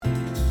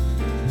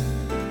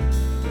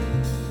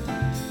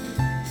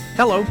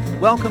Hello,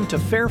 welcome to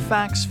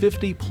Fairfax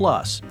 50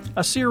 Plus,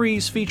 a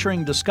series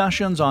featuring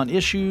discussions on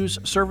issues,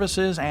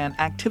 services, and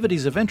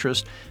activities of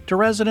interest to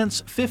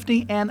residents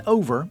 50 and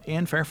over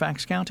in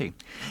Fairfax County.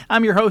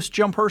 I'm your host,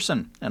 Jim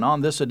Person, and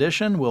on this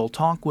edition, we'll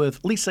talk with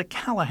Lisa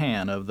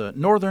Callahan of the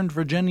Northern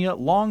Virginia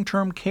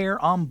Long-Term Care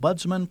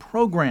Ombudsman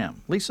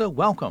Program. Lisa,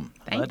 welcome.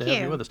 Thank Glad to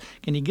have you with us.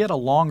 Can you get a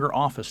longer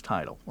office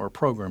title or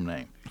program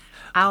name?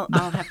 I'll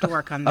have to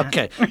work on that.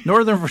 Okay,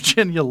 Northern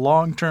Virginia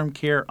Long-Term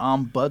Care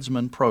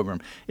Ombudsman Program.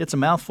 It's a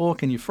mouthful.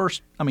 Can you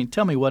first,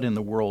 tell me what in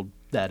the world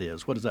that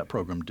is? What does that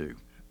program do?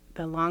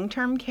 The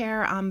Long-Term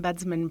Care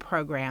Ombudsman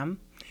Program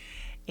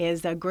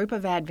is a group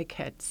of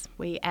advocates.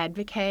 We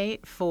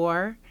advocate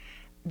for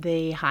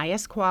the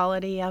highest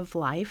quality of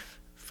life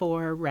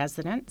for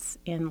residents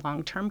in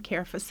long-term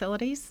care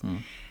facilities,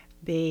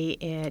 be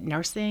it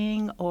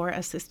nursing or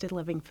assisted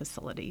living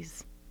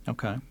facilities.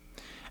 Okay.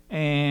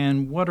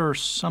 And what are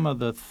some of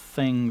the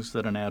things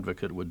that an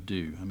advocate would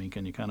do?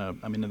 Can you I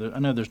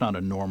know there's not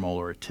a normal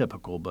or a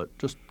typical, but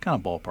just kind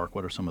of ballpark,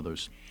 what are some of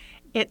those?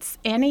 It's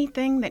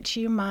anything that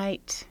you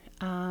might,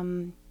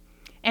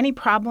 any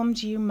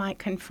problems you might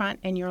confront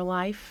in your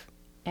life,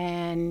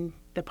 and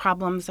the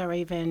problems are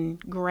even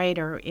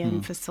greater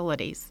in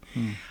facilities.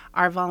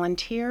 Our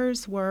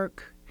volunteers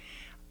work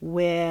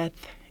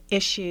with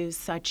issues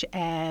such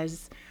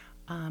as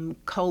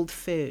cold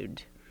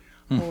food,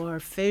 or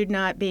food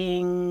not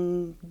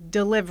being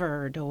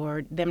delivered,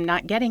 or them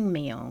not getting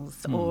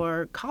meals,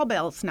 or call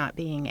bells not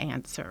being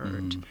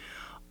answered,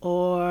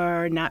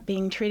 or not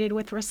being treated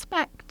with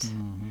respect,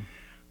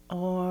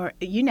 or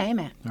you name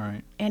it. All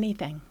right.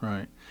 Anything.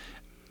 Right.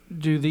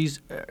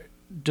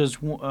 Does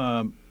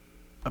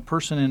a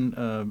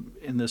person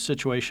in this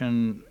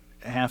situation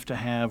have to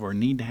have or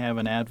need to have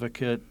an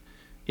advocate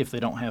if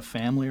they don't have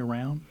family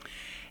around?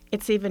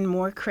 It's even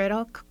more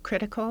critical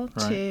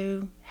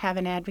to have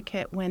an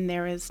advocate when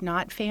there is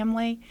not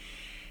family.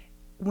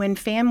 When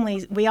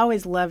families, we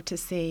always love to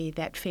see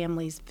that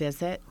families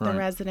visit the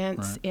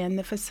residents in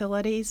the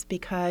facilities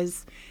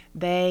because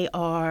they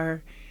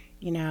are,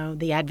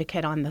 the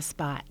advocate on the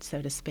spot,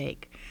 so to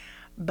speak.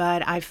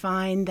 But I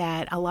find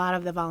that a lot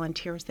of the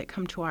volunteers that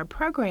come to our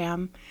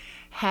program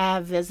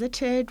have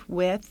visited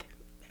with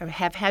or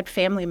have had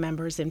family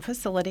members in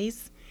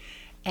facilities,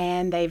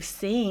 and they've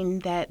seen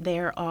that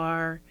there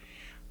are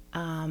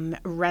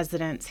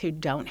residents who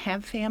don't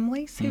have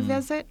families who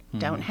visit,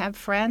 don't have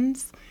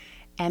friends,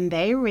 and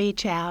they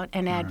reach out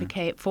and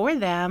advocate for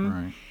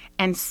them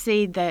and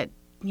see that,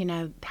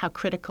 how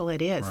critical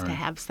it is to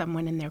have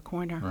someone in their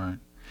corner. Right.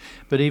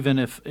 But even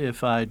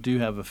if I do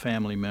have a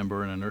family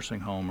member in a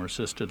nursing home or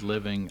assisted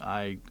living,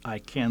 I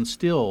can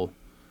still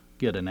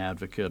get an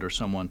advocate or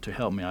someone to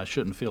help me. I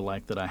shouldn't feel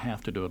like that I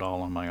have to do it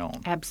all on my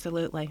own.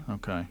 Absolutely.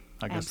 Okay.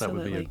 I guess that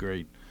would be a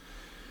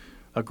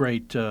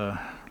great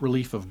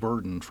relief of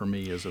burden for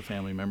me as a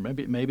family member.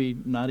 Maybe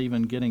not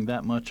even getting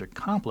that much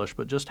accomplished,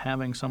 but just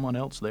having someone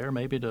else there,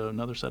 maybe to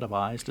another set of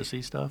eyes to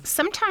see stuff.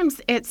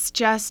 Sometimes it's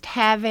just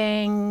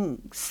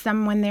having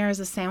someone there as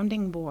a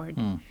sounding board,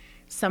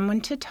 someone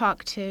to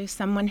talk to,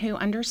 someone who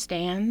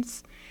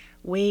understands.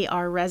 We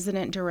are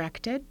resident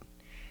directed.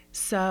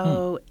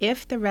 So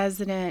if the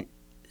resident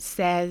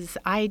says,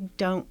 I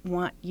don't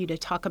want you to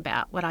talk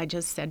about what I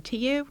just said to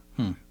you,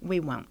 we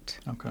won't.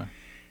 Okay.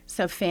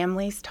 So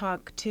families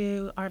talk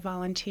to our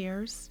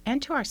volunteers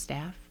and to our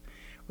staff.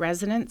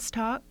 Residents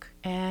talk,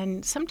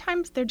 and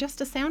sometimes they're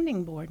just a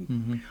sounding board.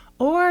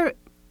 Or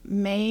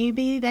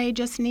maybe they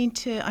just need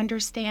to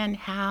understand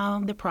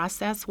how the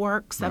process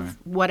works of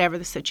whatever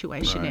the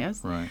situation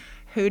is,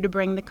 who to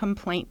bring the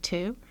complaint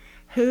to,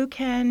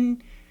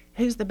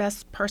 who's the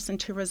best person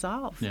to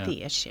resolve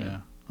the issue. Yeah.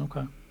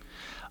 Okay.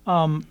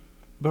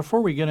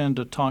 Before we get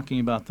into talking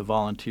about the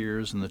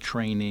volunteers and the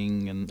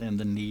training and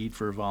the need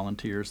for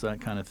volunteers, that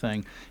kind of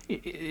thing,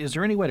 is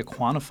there any way to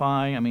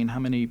quantify, how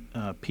many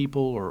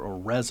people or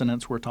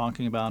residents we're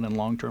talking about in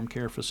long-term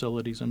care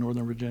facilities in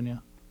Northern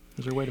Virginia?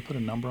 Is there a way to put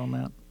a number on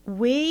that?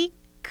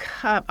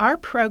 Our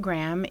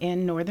program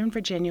in Northern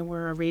Virginia,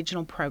 we're a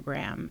regional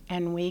program,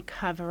 and we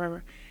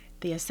cover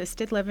the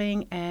assisted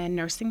living and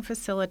nursing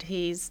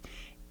facilities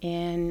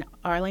in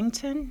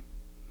Arlington,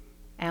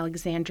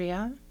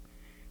 Alexandria,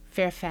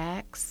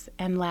 Fairfax,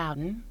 and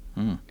Loudoun.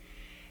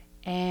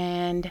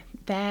 And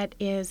that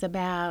is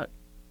about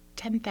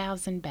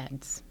 10,000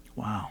 beds.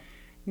 Wow.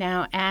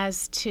 Now,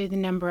 as to the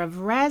number of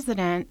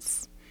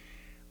residents,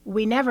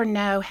 we never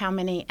know how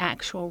many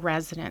actual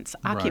residents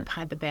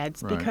occupy the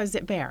beds because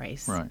it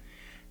varies. Right.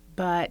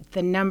 But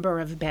the number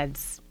of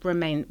beds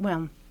remains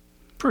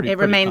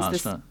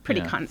constant. Pretty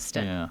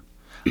constant. Yeah.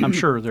 I'm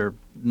sure they're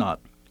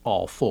not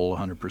all full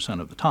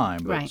 100% of the time,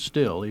 but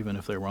still, even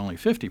if they were only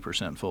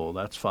 50% full,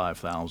 that's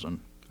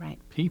 5,000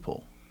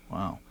 people.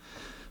 Wow.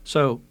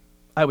 So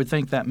I would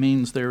think that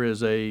means there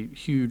is a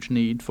huge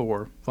need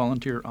for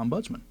volunteer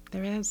ombudsman.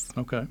 There is.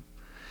 Okay.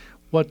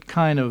 What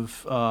kind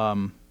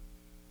of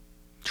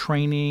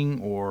training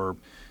or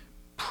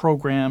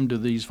program do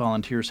these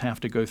volunteers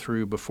have to go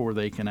through before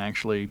they can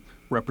actually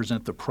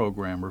represent the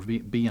program or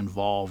be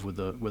involved with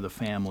a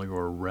family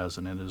or a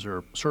resident? Is there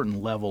a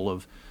certain level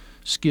of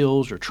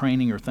skills or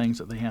training or things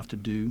that they have to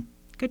do?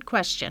 Good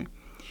question.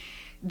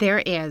 There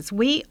is.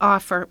 We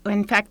offer,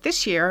 in fact,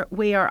 this year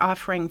we are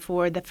offering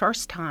for the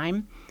first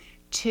time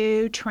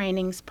 2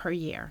 trainings per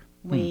year.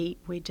 We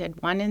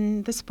did one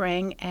in the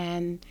spring,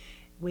 and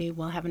we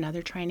will have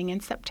another training in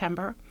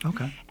September.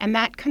 Okay. And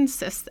that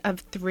consists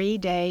of 3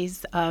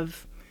 days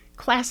of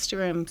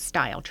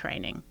classroom-style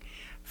training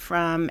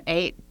from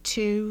 8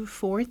 to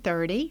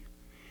 4:30.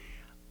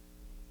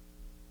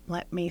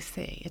 Let me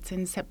see. It's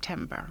in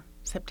September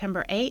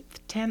 8th,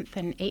 10th,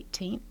 and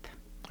 18th.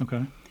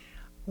 Okay.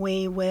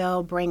 We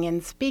will bring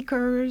in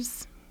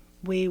speakers.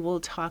 We will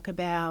talk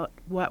about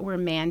what we're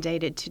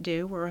mandated to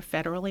do. We're a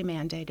federally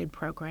mandated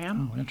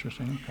program. Oh,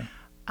 interesting.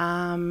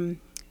 Okay.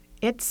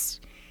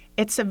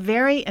 It's a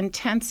very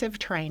intensive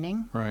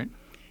training. Right.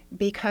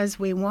 Because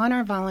we want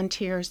our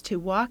volunteers to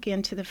walk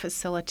into the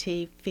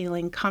facility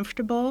feeling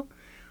comfortable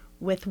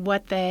with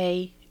what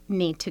they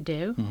need to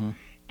do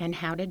and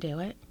how to do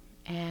it.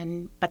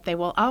 But they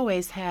will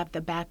always have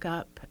the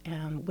backup.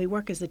 We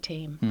work as a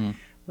team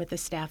with the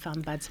staff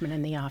ombudsman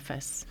in the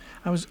office.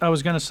 I was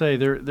going to say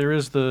there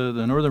is the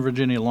Northern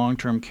Virginia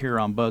Long-Term Care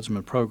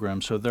Ombudsman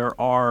Program, so there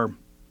are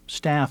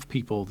staff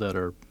people that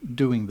are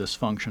doing this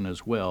function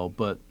as well,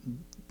 but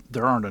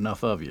there aren't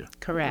enough of you.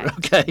 Correct.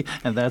 Okay,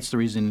 and that's the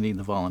reason you need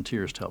the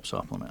volunteers to help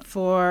supplement.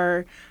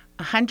 For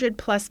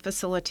 100-plus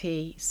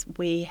facilities,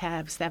 we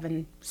have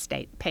 7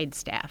 state paid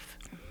staff.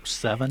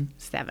 7?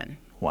 7.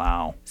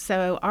 Wow.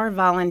 So our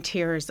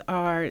volunteers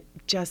are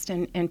just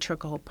an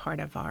integral part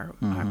of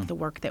of the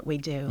work that we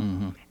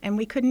do. And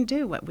we couldn't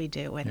do what we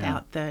do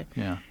without the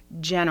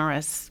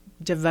generous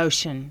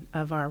devotion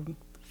of our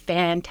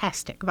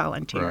fantastic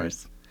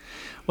volunteers. Right.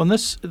 Well,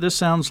 this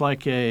sounds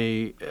like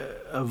a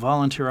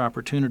volunteer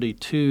opportunity,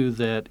 too,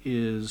 that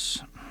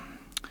is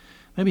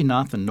maybe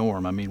not the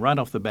norm. I mean, right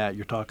off the bat,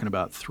 you're talking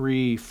about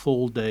 3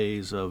 full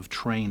days of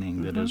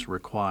training that is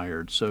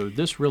required. So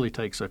this really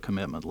takes a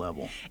commitment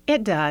level.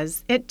 It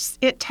does.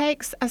 It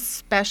takes a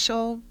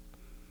special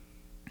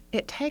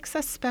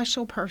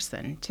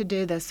person to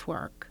do this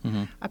work,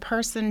 a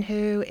person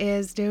who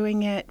is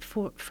doing it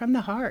from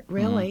the heart,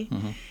 really.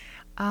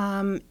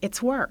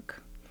 It's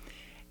work.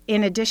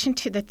 In addition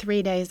to the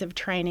 3 days of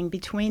training,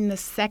 between the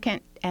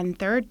second and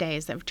third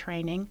days of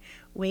training,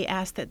 we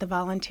ask that the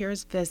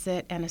volunteers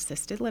visit an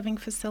assisted living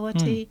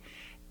facility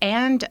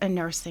and a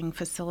nursing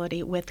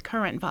facility with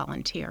current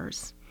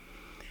volunteers.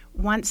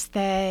 Once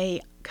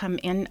they come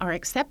in, are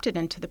accepted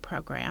into the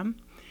program,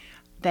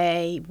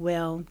 they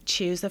will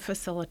choose a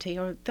facility,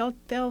 or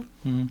they'll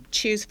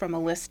choose from a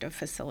list of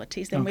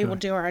facilities, and we will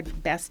do our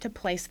best to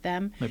place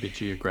them maybe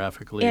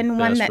geographically in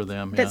one best for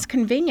them. That's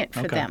convenient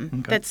for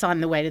them. That's on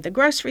the way to the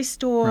grocery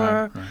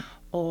store, Right.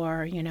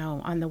 or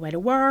on the way to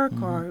work,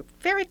 or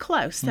very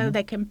close, so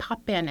they can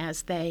pop in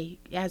as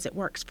it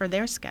works for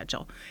their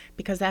schedule.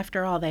 Because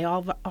after all, they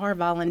all are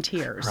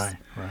volunteers. Right.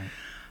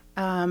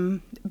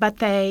 But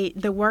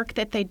the work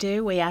that they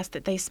do, we ask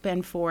that they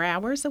spend 4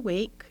 hours a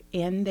week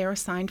in their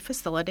assigned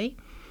facility,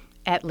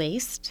 at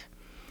least.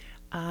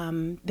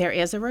 There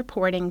is a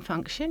reporting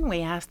function.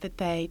 We ask that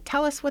they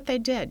tell us what they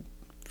did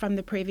from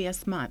the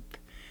previous month,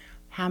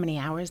 how many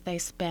hours they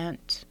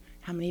spent,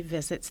 how many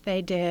visits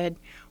they did,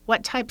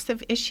 what types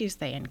of issues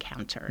they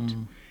encountered.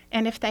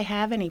 And if they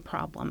have any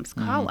problems,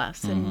 call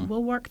us, and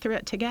we'll work through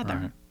it together.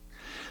 Right.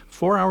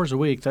 4 hours a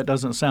week, that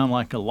doesn't sound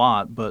like a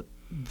lot, but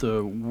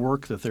the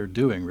work that they're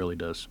doing really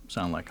does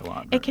sound like a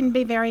lot. It can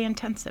be very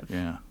intensive.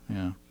 Yeah.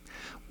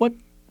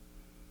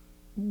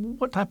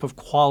 What type of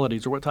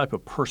qualities or what type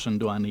of person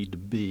do I need to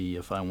be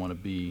if I want to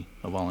be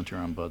a volunteer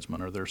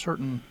ombudsman? Are there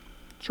certain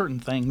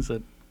things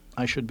that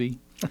I should be?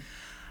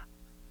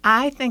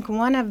 I think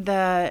one of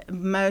the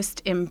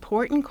most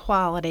important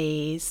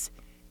qualities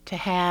to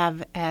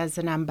have as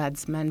an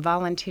ombudsman,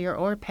 volunteer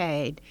or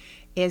paid,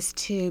 is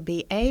to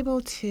be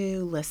able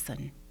to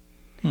listen.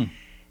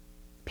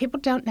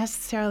 People don't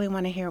necessarily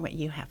want to hear what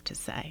you have to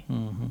say,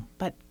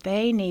 but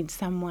they need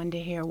someone to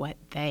hear what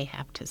they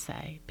have to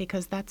say,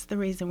 because that's the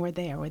reason we're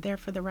there. We're there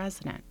for the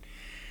resident.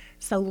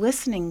 So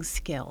listening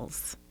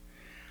skills,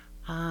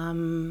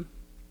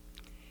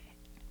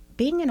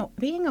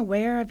 being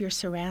aware of your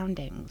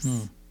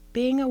surroundings,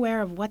 being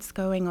aware of what's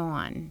going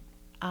on,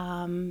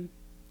 kind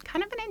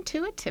of an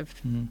intuitive.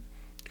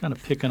 Kind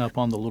of picking up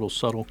on the little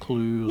subtle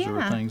clues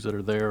or things that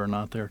are there or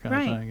not there kind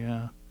of thing.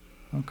 Yeah.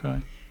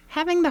 Okay.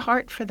 Having the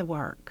heart for the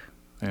work.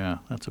 Yeah,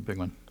 that's a big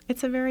one.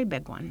 It's a very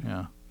big one.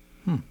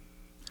 Yeah.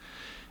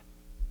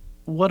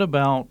 What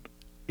about,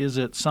 is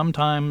it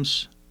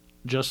sometimes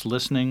just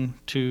listening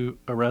to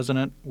a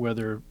resident,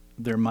 whether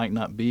there might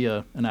not be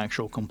an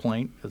actual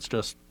complaint? It's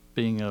just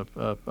being a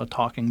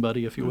talking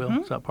buddy, if you will?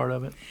 Is that part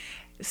of it?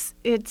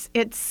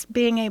 It's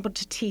being able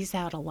to tease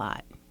out a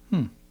lot.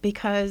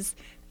 Because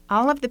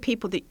all of the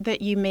people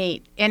that you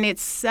meet, and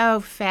it's so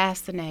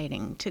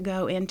fascinating to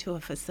go into a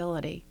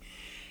facility,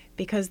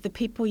 because the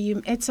people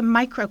it's a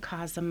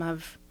microcosm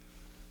of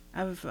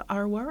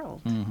our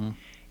world.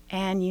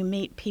 and you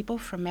meet people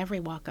from every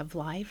walk of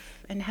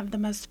life and have the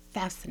most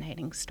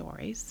fascinating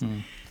stories,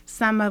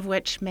 some of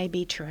which may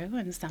be true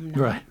and some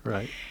not.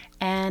 Right.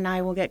 And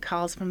I will get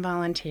calls from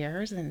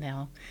volunteers, and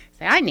they'll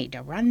say, I need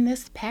to run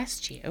this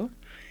past you.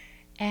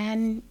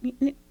 And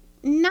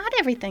not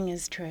everything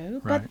is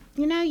true, but,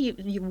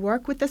 you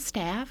work with the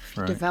staff,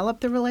 you develop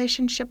the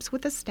relationships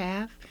with the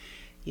staff,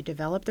 you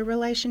develop the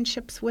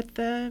relationships with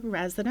the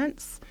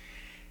residents,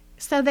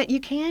 so that you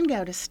can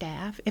go to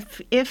staff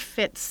if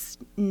it's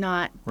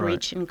not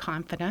breaching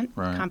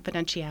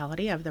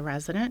confidentiality of the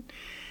resident,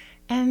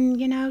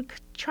 and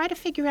try to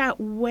figure out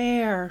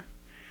where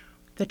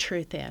the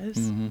truth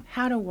is,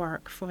 how to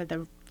work for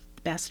the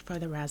best for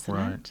the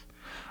resident.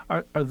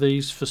 Right. Are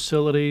these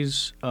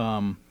facilities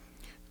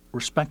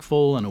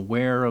respectful and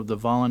aware of the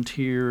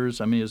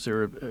volunteers? I mean, is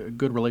there a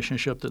good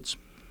relationship that's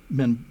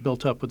been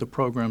built up with the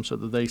program so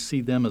that they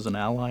see them as an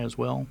ally as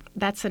well?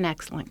 That's an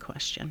excellent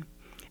question.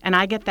 And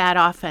I get that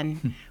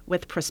often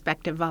with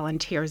prospective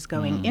volunteers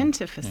going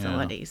into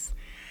facilities.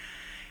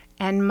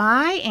 Yeah. And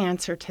my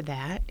answer to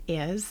that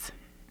is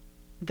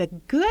the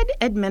good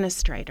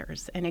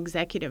administrators and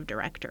executive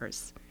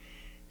directors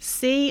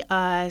see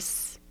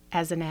us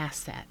as an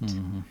asset.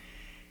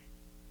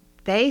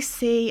 They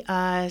see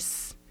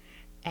us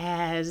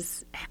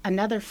as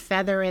another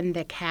feather in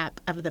the cap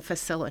of the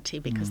facility,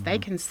 because they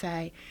can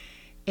say,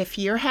 if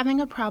you're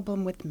having a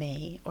problem with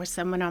me or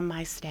someone on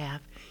my staff,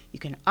 you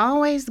can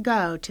always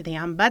go to the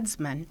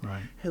ombudsman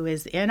who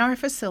is in our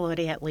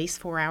facility at least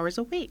 4 hours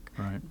a week.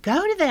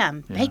 Go to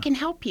them. Yeah. They can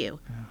help you.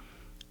 Yeah.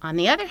 On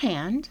the other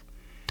hand,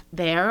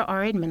 there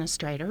are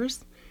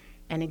administrators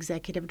and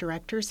executive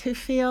directors who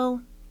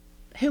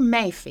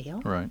may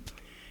feel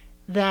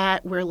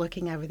that we're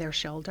looking over their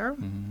shoulder,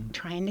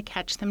 trying to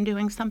catch them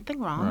doing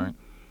something wrong.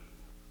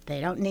 They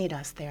don't need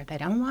us there. They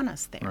don't want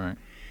us there.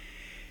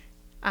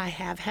 I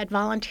have had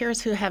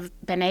volunteers who have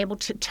been able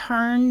to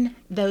turn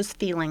those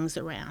feelings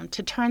around,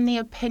 to turn the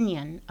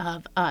opinion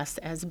of us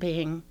as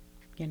being,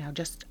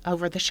 just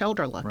over the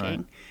shoulder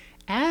looking,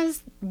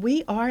 as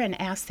we are an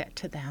asset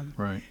to them.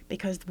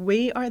 Because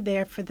we are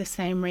there for the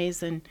same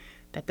reason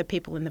that the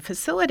people in the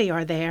facility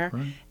are there,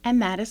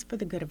 and that is for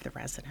the good of the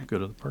resident.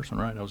 Good of the person,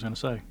 right. I was going to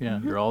say,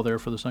 you're all there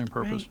for the same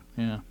purpose.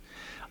 Yeah.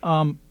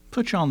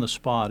 Put you on the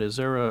spot. Is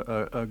there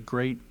a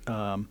great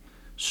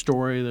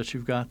story that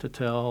you've got to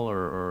tell,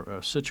 or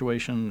a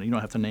situation, you don't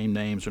have to name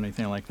names or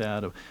anything like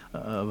that, of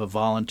a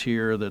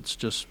volunteer that's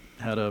just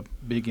had a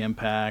big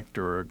impact,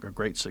 or a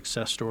great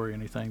success story,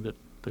 anything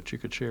that you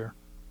could share?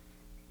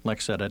 Like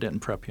I said, I didn't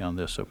prep you on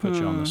this, so put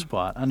you on the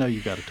spot. I know you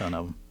got a ton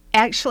of them.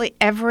 Actually,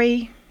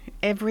 every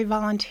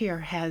volunteer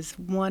has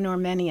one or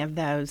many of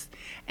those.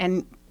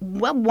 And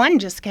one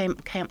just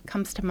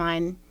comes to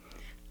mind.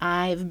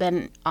 I've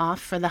been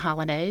off for the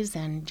holidays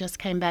and just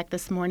came back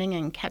this morning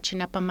and catching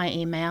up on my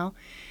email.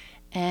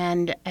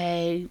 And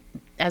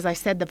as I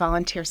said, the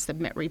volunteers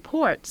submit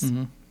reports.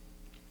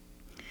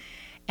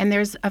 And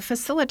there's a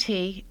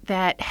facility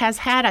that has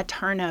had a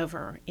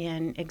turnover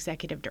in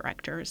executive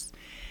directors.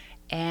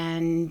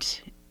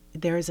 And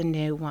there's a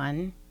new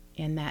one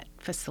in that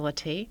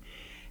facility.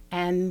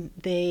 And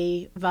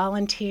the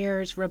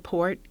volunteers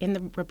report, in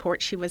the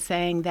report she was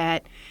saying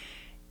that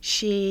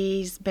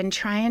she's been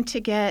trying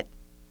to get,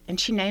 and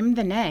she named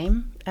the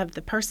name of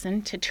the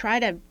person, to try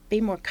to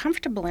be more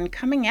comfortable in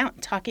coming out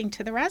and talking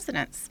to the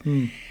residents.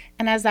 And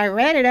as I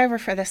read it over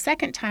for the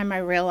second time, I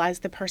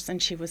realized the person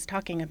she was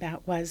talking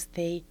about was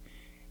the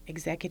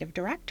executive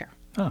director.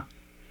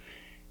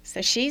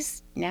 So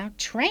she's now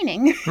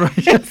training,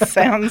 it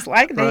sounds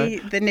like,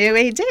 the new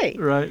ED.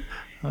 Right.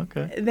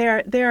 Okay.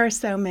 There are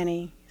so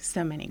many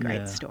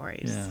great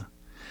stories. Yeah.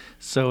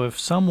 So if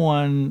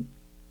someone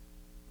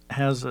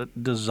has a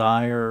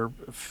desire,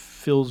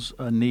 feels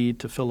a need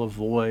to fill a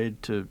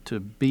void, to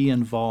be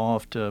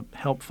involved, to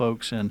help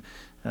folks in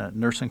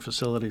nursing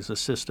facilities,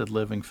 assisted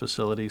living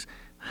facilities,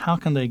 how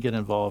can they get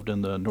involved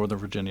in the Northern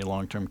Virginia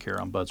Long-Term Care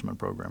Ombudsman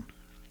Program?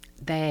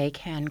 They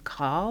can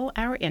call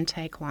our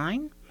intake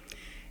line,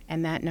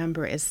 and that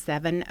number is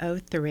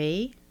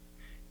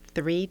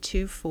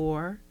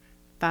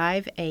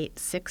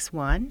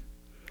 703-324-5861.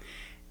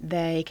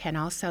 They can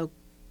also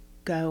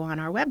go on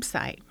our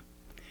website,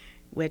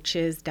 which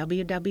is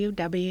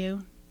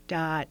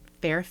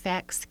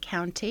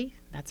www.fairfaxcounty,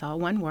 that's all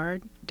one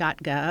word,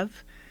 .gov/LTC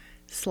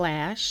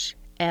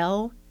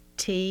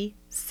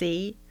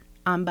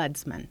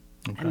Ombudsman.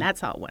 Okay. And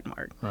that's all one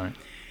word. Right.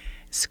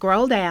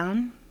 Scroll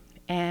down,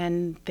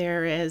 and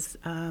there is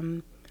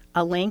a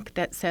link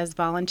that says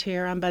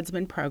Volunteer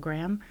Ombudsman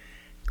Program.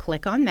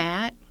 Click on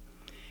that,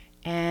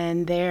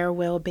 and there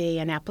will be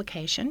an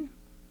application.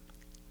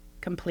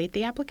 Complete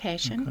the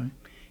application,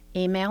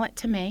 email it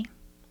to me,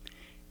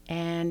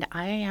 and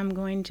I am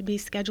going to be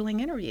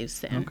scheduling interviews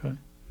soon. Okay.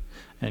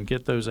 And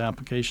get those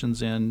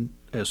applications in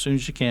as soon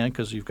as you can,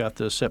 because you've got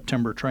the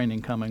September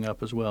training coming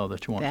up as well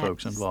that you want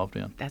folks involved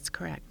in. That's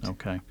correct.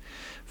 Okay.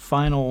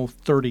 Final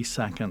 30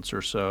 seconds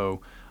or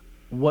so,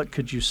 what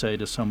could you say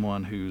to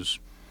someone who's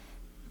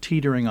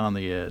teetering on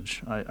the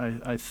edge.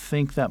 I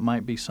think that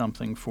might be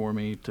something for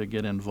me to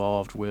get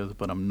involved with,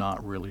 but I'm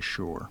not really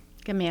sure.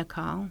 Give me a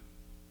call.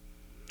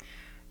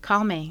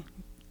 Call me.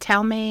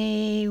 Tell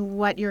me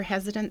what your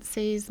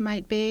hesitancies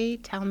might be.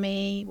 Tell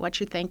me what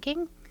you're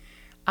thinking.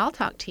 I'll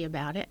talk to you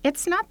about it.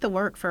 It's not the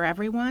work for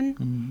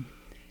everyone.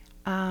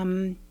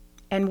 Mm-hmm.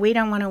 And we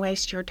don't want to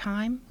waste your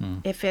time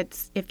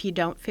if you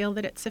don't feel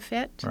that it's a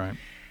fit. Right.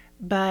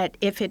 But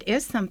if it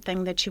is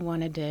something that you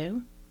want to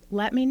do,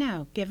 let me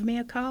know. Give me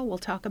a call. We'll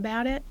talk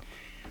about it.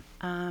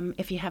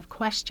 If you have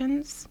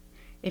questions,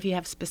 if you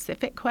have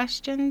specific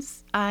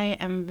questions, I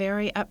am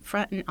very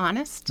upfront and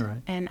honest, right.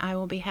 and I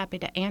will be happy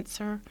to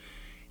answer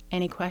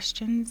any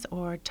questions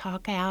or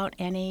talk out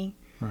any,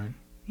 right.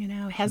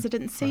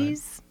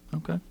 hesitancies.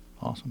 Right. Okay.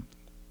 Awesome.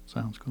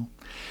 Sounds cool.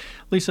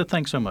 Lisa,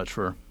 thanks so much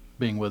for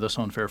being with us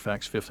on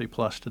Fairfax 50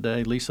 Plus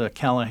today. Lisa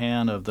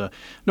Callahan of the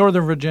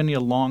Northern Virginia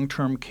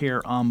Long-Term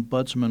Care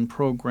Ombudsman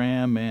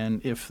Program.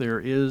 And if there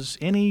is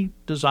any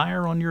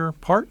desire on your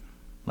part,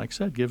 like I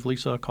said, give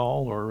Lisa a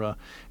call or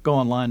go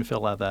online and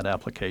fill out that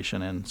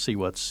application and see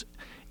what's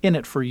in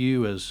it for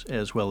you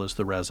as well as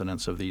the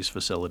residents of these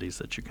facilities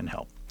that you can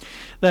help.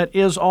 That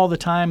is all the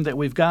time that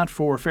we've got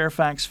for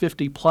Fairfax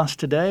 50 Plus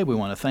today. We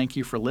want to thank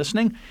you for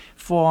listening.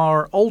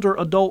 For older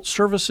adult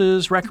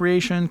services,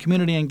 recreation,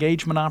 community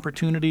engagement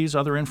opportunities,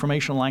 other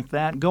information like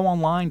that, go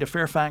online to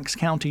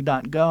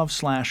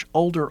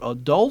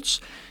fairfaxcounty.gov/olderadults.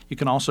 You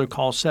can also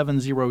call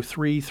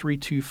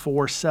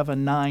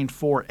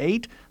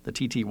 703-324-7948. The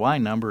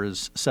TTY number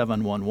is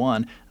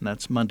 711, and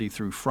that's Monday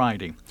through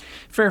Friday.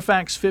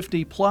 Fairfax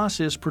 50 Plus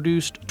is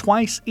produced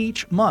twice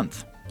each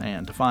month.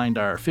 And to find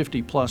our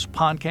 50 Plus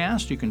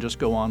podcast, you can just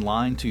go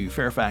online to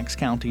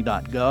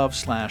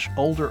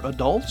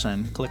fairfaxcounty.gov/olderadults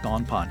and click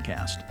on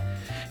podcast.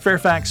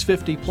 Fairfax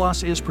 50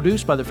 Plus is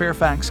produced by the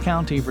Fairfax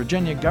County,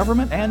 Virginia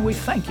government, and we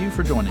thank you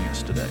for joining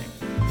us today.